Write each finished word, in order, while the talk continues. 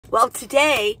Well,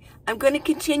 today I'm going to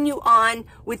continue on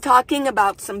with talking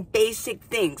about some basic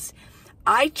things.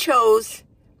 I chose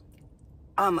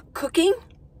cooking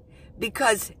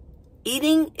because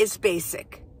eating is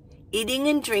basic. Eating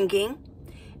and drinking,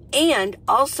 and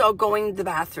also going to the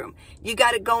bathroom. You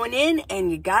got it going in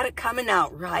and you got it coming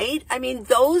out, right? I mean,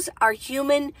 those are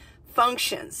human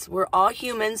functions. We're all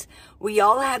humans. We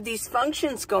all have these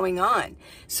functions going on.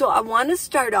 So I want to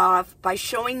start off by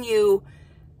showing you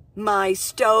my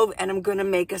stove, and I'm going to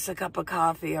make us a cup of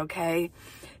coffee, okay?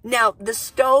 Now, the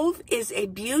stove is a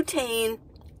butane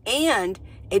and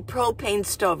a propane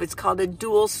stove. It's called a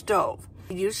dual stove.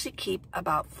 I usually keep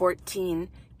about 14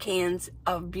 cans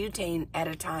of butane at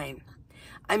a time.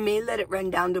 I may let it run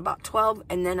down to about 12,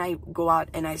 and then I go out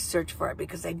and I search for it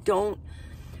because I don't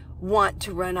want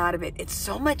to run out of it. It's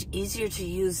so much easier to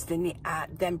use than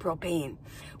propane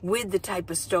with the type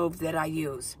of stove that I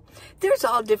use. There's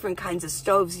all different kinds of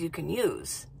stoves you can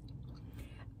use.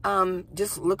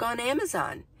 Just look on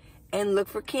Amazon and look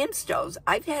for camp stoves.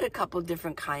 I've had a couple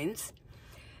different kinds.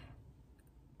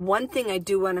 One thing I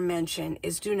do want to mention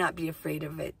is do not be afraid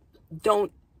of it.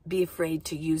 Don't be afraid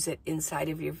to use it inside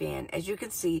of your van. As you can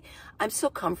see, I'm so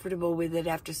comfortable with it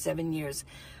after 7 years.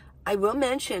 I will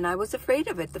mention I was afraid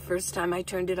of it the first time I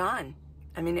turned it on.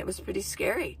 I mean, it was pretty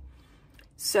scary.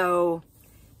 So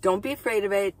don't be afraid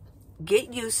of it.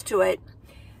 Get used to it.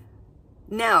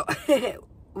 Now,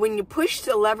 when you push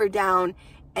the lever down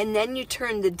and then you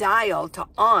turn the dial to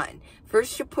on,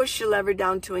 first you push the lever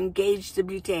down to engage the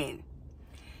butane.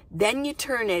 Then you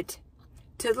turn it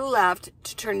to the left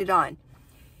to turn it on.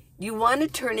 You want to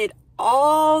turn it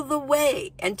all the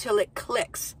way until it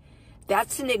clicks.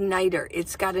 That's an igniter.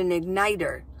 It's got an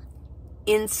igniter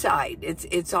inside.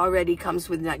 It's already comes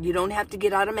with that. You don't have to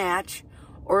get out a match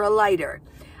or a lighter.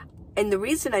 And the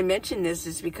reason I mention this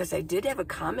is because I did have a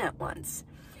comment once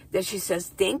that she says,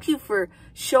 "Thank you for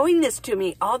showing this to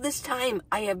me. All this time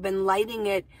I have been lighting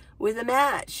it with a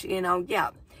match." You know, yeah.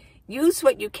 Use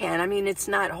what you can. I mean, it's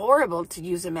not horrible to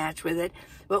use a match with it,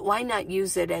 but why not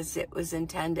use it as it was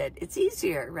intended? It's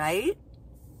easier, right?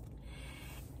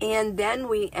 And then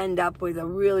we end up with a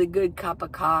really good cup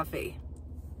of coffee.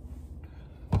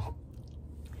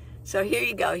 So here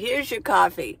you go. Here's your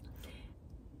coffee.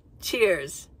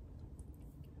 Cheers.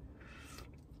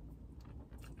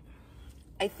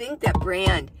 I think that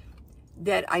brand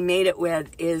that I made it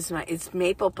with it's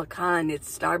maple pecan.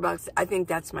 It's Starbucks. I think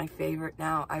that's my favorite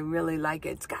now. I really like it.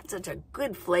 It's got such a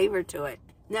good flavor to it.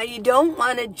 Now, you don't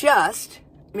want to just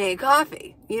make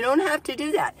coffee. You don't have to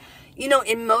do that. You know,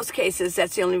 in most cases,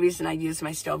 that's the only reason I use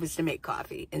my stove is to make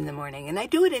coffee in the morning. And I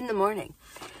do it in the morning.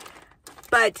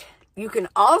 But you can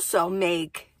also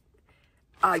make,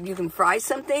 you can fry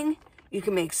something. You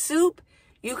can make soup.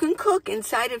 You can cook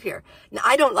inside of here. Now,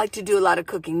 I don't like to do a lot of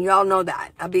cooking. You all know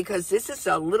that. Because this is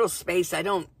a little space. I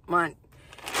don't want...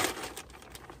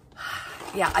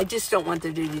 Yeah, I just don't want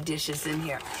the dirty dishes in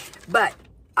here. But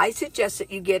I suggest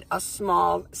that you get a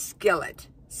small skillet.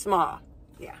 Small.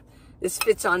 Yeah. This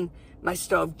fits on my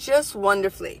stove just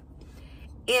wonderfully.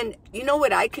 And you know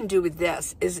what I can do with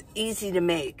this is easy to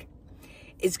make.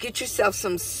 Is get yourself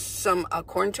some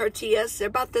corn tortillas. They're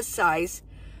about this size.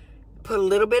 Put a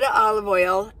little bit of olive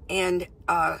oil and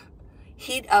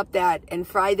heat up that and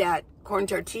fry that corn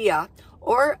tortilla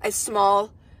or a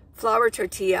small flour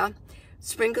tortilla.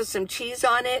 Sprinkle some cheese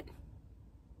on it.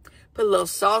 Put a little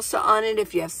salsa on it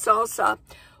if you have salsa.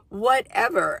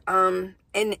 Whatever.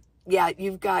 And yeah,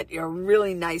 you've got your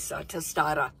really nice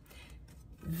tostada.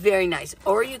 Very nice.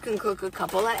 Or you can cook a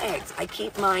couple of eggs. I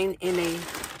keep mine in a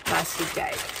plastic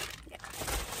bag. Yeah.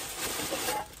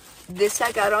 This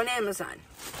I got on Amazon.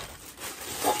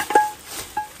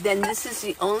 Then this is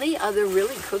the only other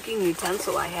really cooking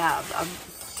utensil I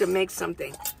have to make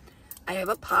something. I have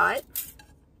a pot.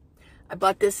 I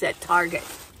bought this at Target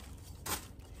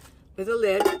with a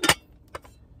lid.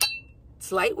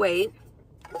 It's lightweight,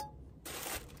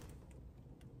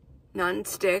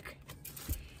 non-stick,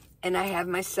 and I have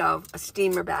myself a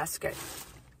steamer basket.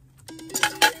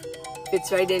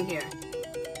 Fits right in here.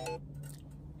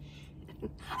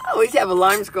 I always have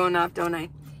alarms going off, don't I?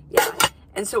 Yeah.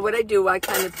 And so what I do, I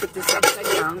kind of put this upside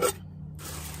down.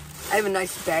 I have a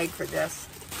nice bag for this.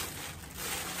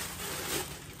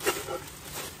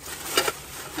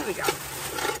 There we go.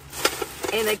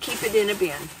 And I keep it in a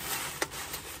bin.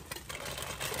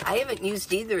 I haven't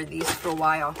used either of these for a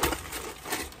while.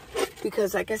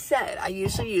 Because like I said, I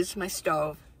usually use my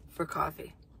stove for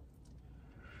coffee.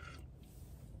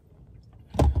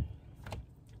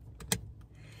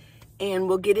 And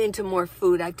we'll get into more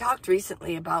food. I talked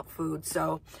recently about food,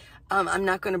 so I'm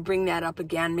not going to bring that up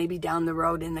again. Maybe down the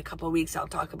road in a couple of weeks, I'll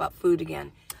talk about food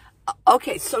again.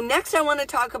 Okay, so next I want to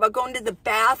talk about going to the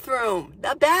bathroom.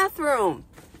 The bathroom.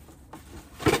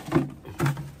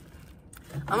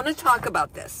 I want to talk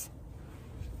about this.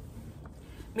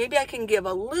 Maybe I can give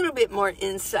a little bit more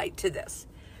insight to this.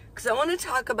 Because I want to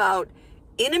talk about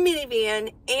in a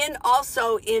minivan and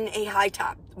also in a high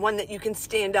top, one that you can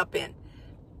stand up in.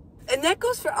 And that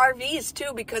goes for RVs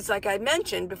too, because like I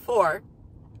mentioned before,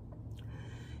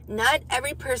 not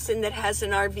every person that has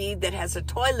an RV that has a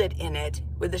toilet in it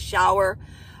with a shower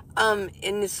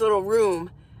in this little room,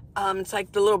 it's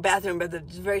like the little bathroom, but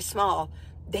it's very small.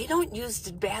 They don't use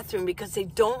the bathroom because they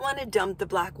don't want to dump the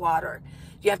black water.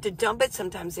 You have to dump it.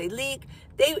 Sometimes they leak.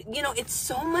 It's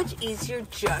so much easier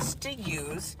just to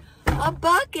use a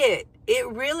bucket. It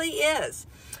really is.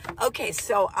 Okay,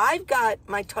 so I've got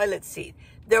my toilet seat.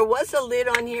 There was a lid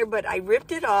on here, but I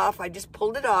ripped it off. I just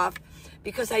pulled it off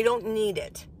because I don't need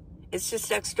it. It's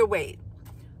just extra weight.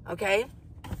 Okay?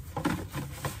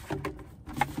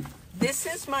 This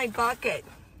is my bucket.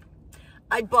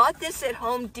 I bought this at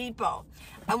Home Depot.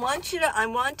 I want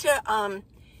to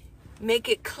make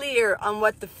it clear on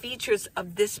what the features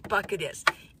of this bucket is.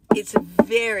 It's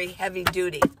very heavy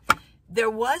duty. There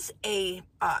was an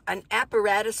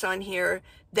apparatus on here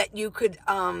that you could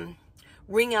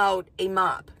wring out a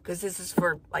mop, because this is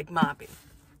for like mopping.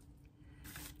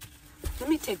 Let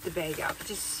me take the bag out.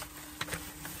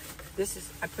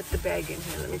 I put the bag in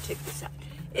here. Let me take this out.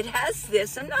 It has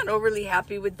this. I'm not overly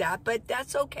happy with that, but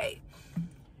that's okay.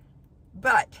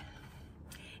 But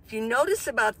if you notice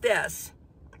about this,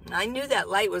 I knew that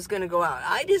light was going to go out.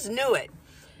 I just knew it.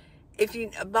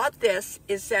 About this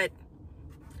is that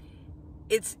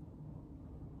it's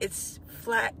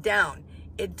flat down.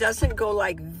 It doesn't go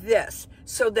like this,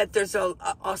 so that there's a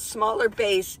smaller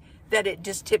base that it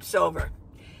just tips over.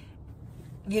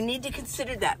 You need to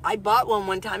consider that. I bought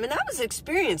one time, and I was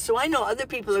experienced, so I know other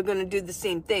people are going to do the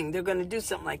same thing. They're going to do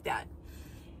something like that.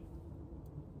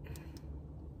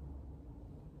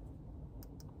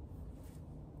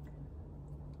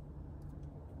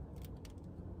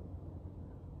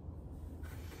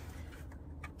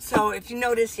 So if you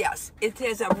notice, yes, it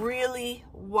has a really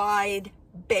wide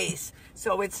base,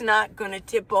 so it's not going to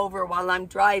tip over while I'm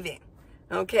driving,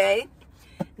 okay?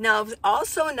 Now,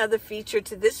 also another feature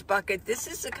to this bucket, this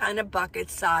is the kind of bucket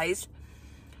size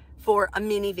for a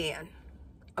minivan,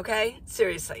 okay?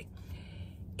 Seriously.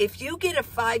 If you get a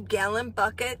 5-gallon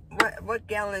bucket, what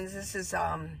gallons? This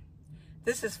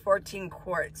is 14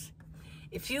 quarts.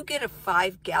 If you get a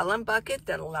 5-gallon bucket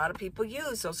that a lot of people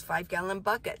use, those 5-gallon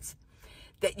buckets,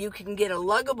 that you can get a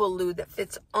luggable loo that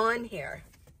fits on here.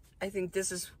 I think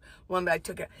this is one, but I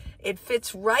took it. It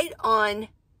fits right on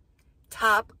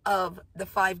top of the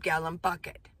 5-gallon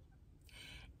bucket.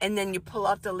 And then you pull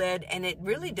out the lid, and it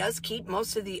really does keep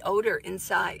most of the odor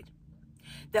inside.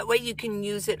 That way you can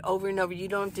use it over and over. You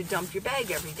don't have to dump your bag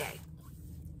every day.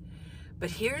 But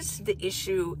here's the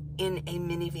issue in a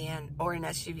minivan or an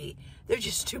SUV. They're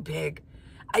just too big.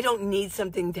 I don't need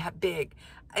something that big.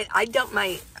 I dump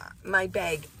my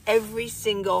bag every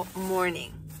single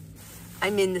morning.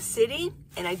 I'm in the city,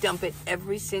 and I dump it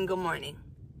every single morning,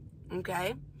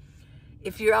 okay?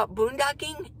 If you're out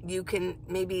boondocking, you can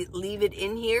maybe leave it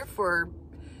in here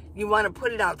you want to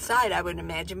put it outside, I would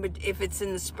imagine, but if it's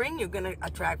in the spring, you're going to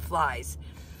attract flies.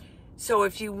 So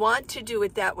if you want to do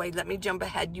it that way, let me jump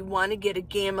ahead. You want to get a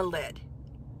gamma lid.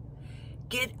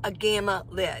 Get a gamma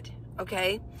lid,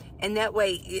 okay? And that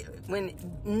way, when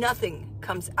nothing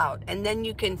comes out, and then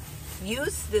you can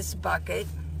use this bucket.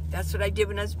 That's what I did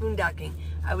when I was boondocking.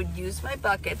 I would use my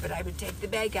bucket, but I would take the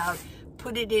bag out,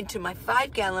 put it into my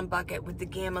 5-gallon bucket with the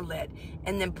gamma lid,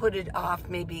 and then put it off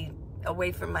maybe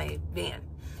away from my van.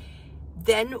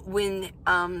 Then when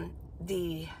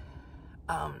the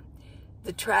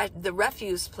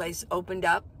refuse place opened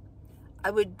up, I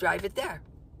would drive it there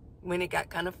when it got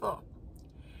kind of full.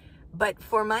 But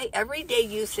for my everyday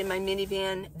use in my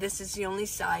minivan, this is the only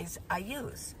size I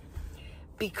use,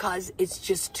 because it's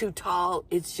just too tall.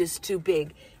 It's just too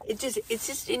big. It's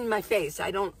just in my face.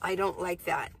 I don't like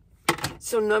that.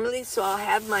 So normally, I'll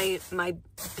have my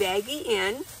baggie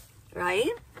in,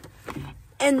 right?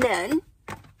 And then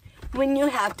when you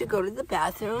have to go to the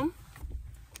bathroom,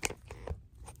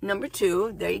 number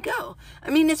 2, there you go. I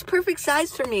mean, it's perfect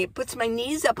size for me. It puts my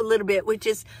knees up a little bit, which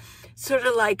is sort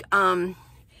of like,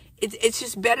 it's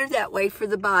just better that way for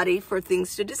the body, for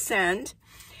things to descend.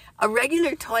 A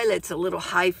regular toilet's a little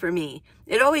high for me.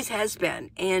 It always has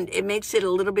been, and it makes it a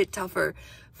little bit tougher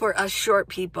for us short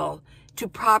people to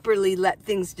properly let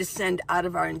things descend out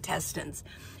of our intestines.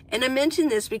 And I mention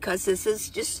this because this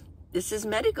is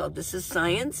medical. This is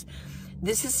science.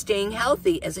 This is staying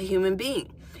healthy as a human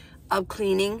being. of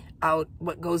cleaning out.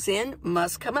 What goes in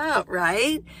must come out,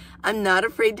 right? I'm not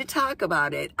afraid to talk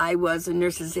about it. I was a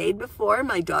nurse's aide before.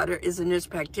 My daughter is a nurse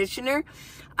practitioner.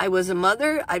 I was a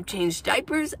mother. I've changed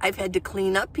diapers. I've had to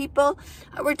clean up people.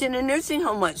 I worked in a nursing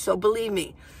home once, so believe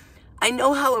me, I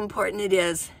know how important it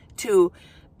is to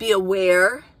be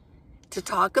aware, to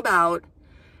talk about,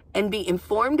 and be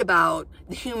informed about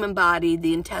the human body,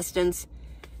 the intestines,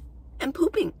 and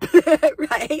pooping,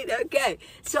 right? Okay,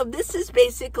 so this is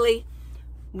basically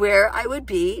where I would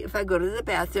be if I go to the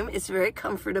bathroom. It's very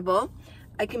comfortable.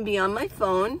 I can be on my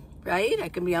phone, right? I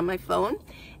can be on my phone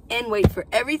and wait for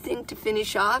everything to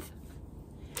finish off.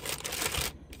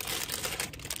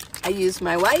 I use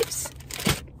my wipes.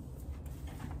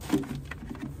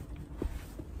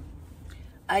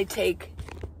 I take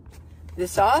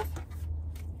this off.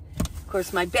 Of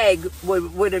course, my bag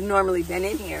would have normally been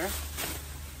in here.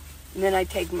 And then I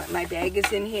take my bag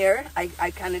is in here.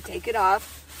 I kind of take it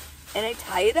off and I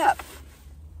tie it up.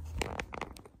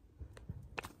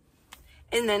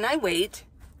 And then I wait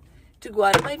to go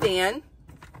out of my van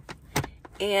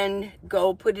and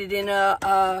go put it in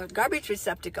a garbage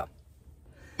receptacle.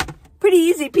 Pretty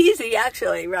easy peasy,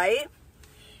 actually, right?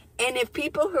 And if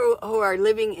people who are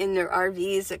living in their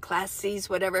RVs, Class Cs,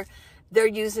 whatever, they're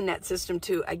using that system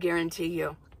too, I guarantee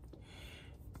you.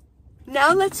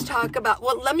 Now let's talk about,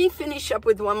 well, let me finish up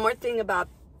with one more thing about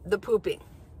the pooping.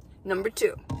 Number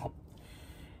 2.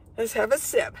 Let's have a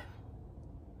sip.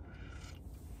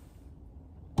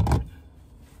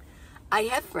 I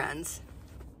have friends,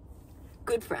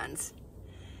 good friends,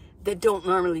 that don't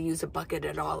normally use a bucket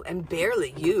at all and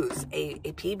barely use a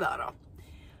pee bottle.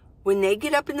 When they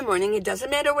get up in the morning, it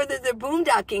doesn't matter whether they're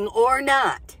boondocking or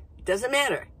not. It doesn't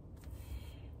matter.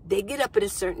 They get up at a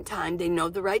certain time. They know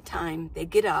the right time. They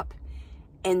get up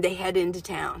and they head into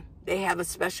town. They have a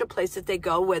special place that they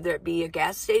go, whether it be a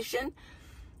gas station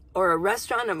or a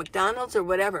restaurant or McDonald's or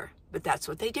whatever. But that's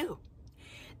what they do.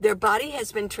 Their body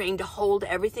has been trained to hold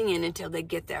everything in until they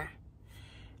get there.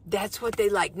 That's what they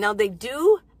like. Now they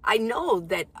do. I know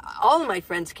that all of my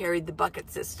friends carried the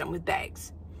bucket system with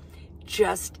bags.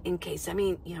 Just in case. I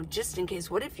mean, you know, just in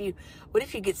case. What if you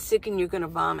get sick and you're going to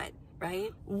vomit,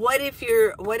 right? What if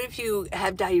you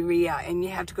have diarrhea and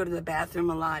you have to go to the bathroom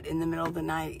a lot in the middle of the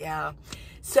night? Yeah.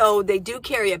 So they do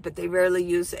carry it, but they rarely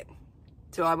use it.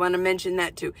 So I want to mention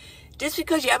that too. Just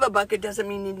because you have a bucket doesn't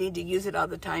mean you need to use it all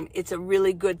the time. It's a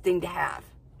really good thing to have.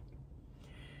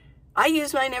 I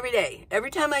use mine every day.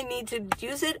 Every time I need to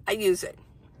use it, I use it.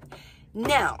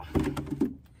 Now,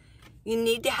 you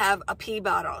need to have a pee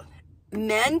bottle.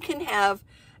 Men can have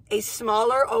a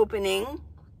smaller opening,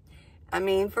 I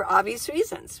mean, for obvious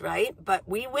reasons, right? But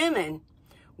we women,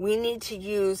 we need to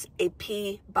use a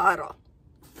pee bottle.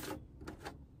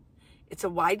 It's a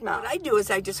wide mouth. What I do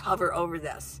is I just hover over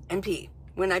this and pee.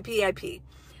 When I pee, I pee.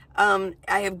 I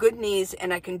have good knees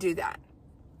and I can do that.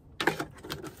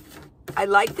 I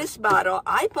like this bottle.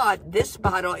 I bought this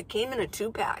bottle. It came in a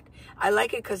 2-pack. I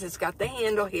like it because it's got the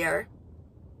handle here,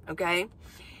 okay?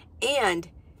 And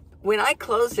when I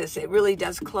close this, it really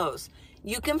does close.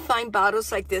 You can find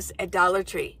bottles like this at Dollar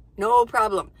Tree. No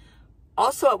problem.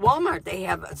 Also at Walmart, they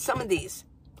have some of these.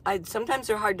 Sometimes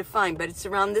they're hard to find, but it's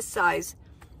around this size.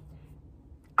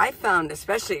 I found,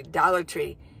 especially at Dollar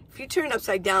Tree, if you turn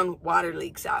upside down, water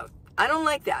leaks out. I don't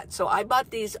like that, so I bought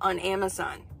these on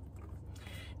Amazon.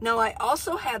 Now, I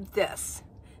also have this.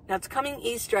 Now, it's coming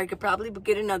Easter. I could probably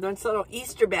get another one. It's a little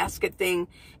Easter basket thing,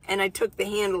 and I took the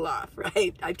handle off,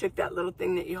 right? I took that little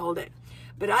thing that you hold it.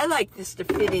 But I like this to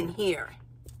fit in here.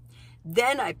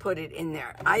 Then I put it in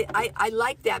there. I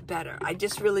like that better. I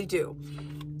just really do.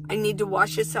 I need to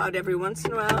wash this out every once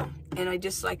in a while, and I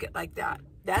just like it like that.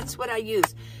 That's what I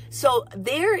use. So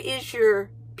there is your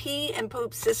pee and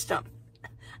poop system.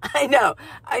 I know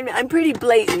I'm pretty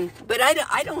blatant, but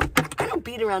I don't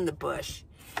beat around the bush.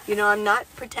 You know, I'm not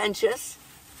pretentious.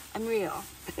 I'm real.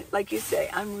 Like you say,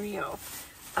 I'm real.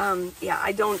 Yeah,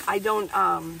 I don't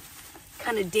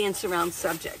kind of dance around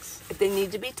subjects. If they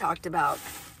need to be talked about,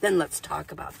 then let's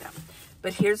talk about them.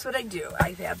 But here's what I do.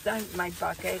 I have my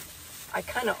bucket. I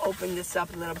kind of open this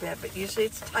up a little bit, but usually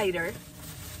it's tighter.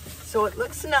 So it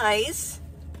looks nice.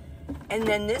 And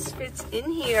then this fits in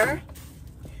here.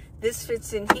 This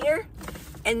fits in here.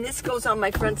 And this goes on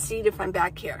my front seat if I'm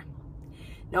back here.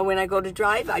 Now, when I go to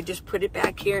drive, I just put it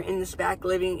back here in this back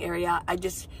living area.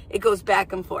 It goes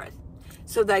back and forth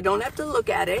so that I don't have to look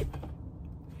at it.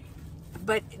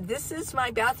 But this is my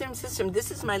bathroom system.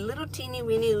 This is my little teeny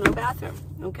weeny little bathroom,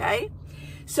 okay?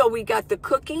 So we got the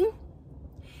cooking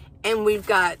and we've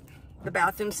got the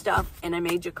bathroom stuff, and I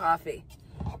made you coffee.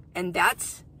 And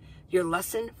that's your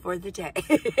lesson for the day.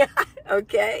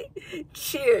 Okay?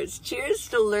 Cheers. Cheers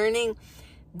to learning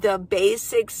the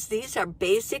basics. These are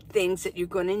basic things that you're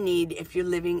going to need if you're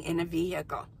living in a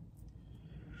vehicle.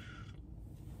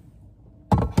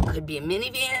 It could be a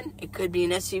minivan, it could be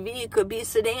an SUV, it could be a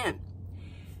sedan.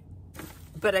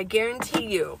 But I guarantee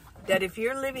you that if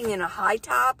you're living in a high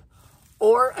top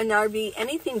or an RV,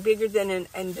 anything bigger than a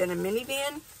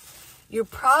minivan, you're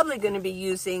probably going to be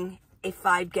using a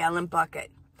 5-gallon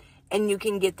bucket. And you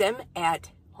can get them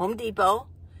at Home Depot.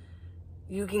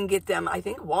 You can get them, I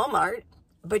think, Walmart.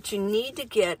 But you need to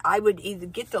get, I would either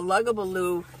get the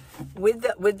Lugabaloo with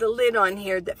the lid on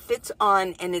here that fits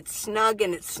on, and it's snug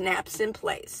and it snaps in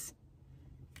place.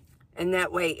 And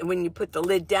that way, when you put the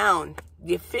lid down,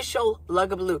 the official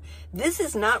Lugabaloo. This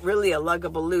is not really a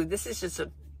Lugabaloo. This is just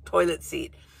a toilet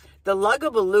seat. The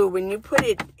Lugabaloo, when you put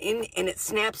it in and it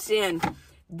snaps in,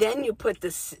 then you put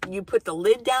the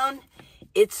lid down,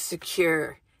 it's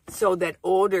secure so that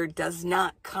odor does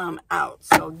not come out.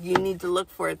 So you need to look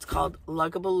for it. It's called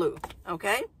Lugabaloo.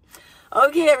 Okay?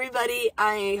 Okay, everybody.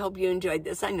 I hope you enjoyed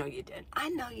this. I know you did. I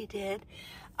know you did.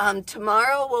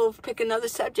 Tomorrow we'll pick another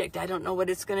subject. I don't know what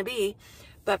it's going to be.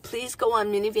 But please go on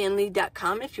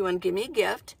minivanlead.com if you want to give me a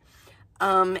gift.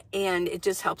 And it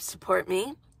just helps support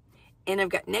me. And I've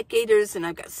got neck gaiters and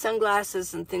I've got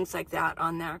sunglasses and things like that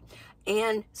on there.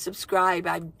 And subscribe.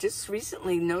 I've just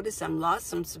recently noticed I've lost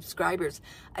some subscribers.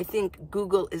 I think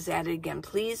Google is at it again.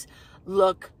 Please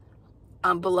look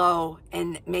below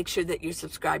and make sure that you're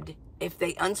subscribed. If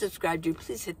they unsubscribed you,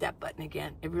 please hit that button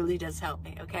again. It really does help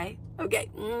me, okay? Okay.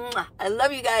 I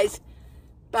love you guys.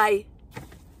 Bye.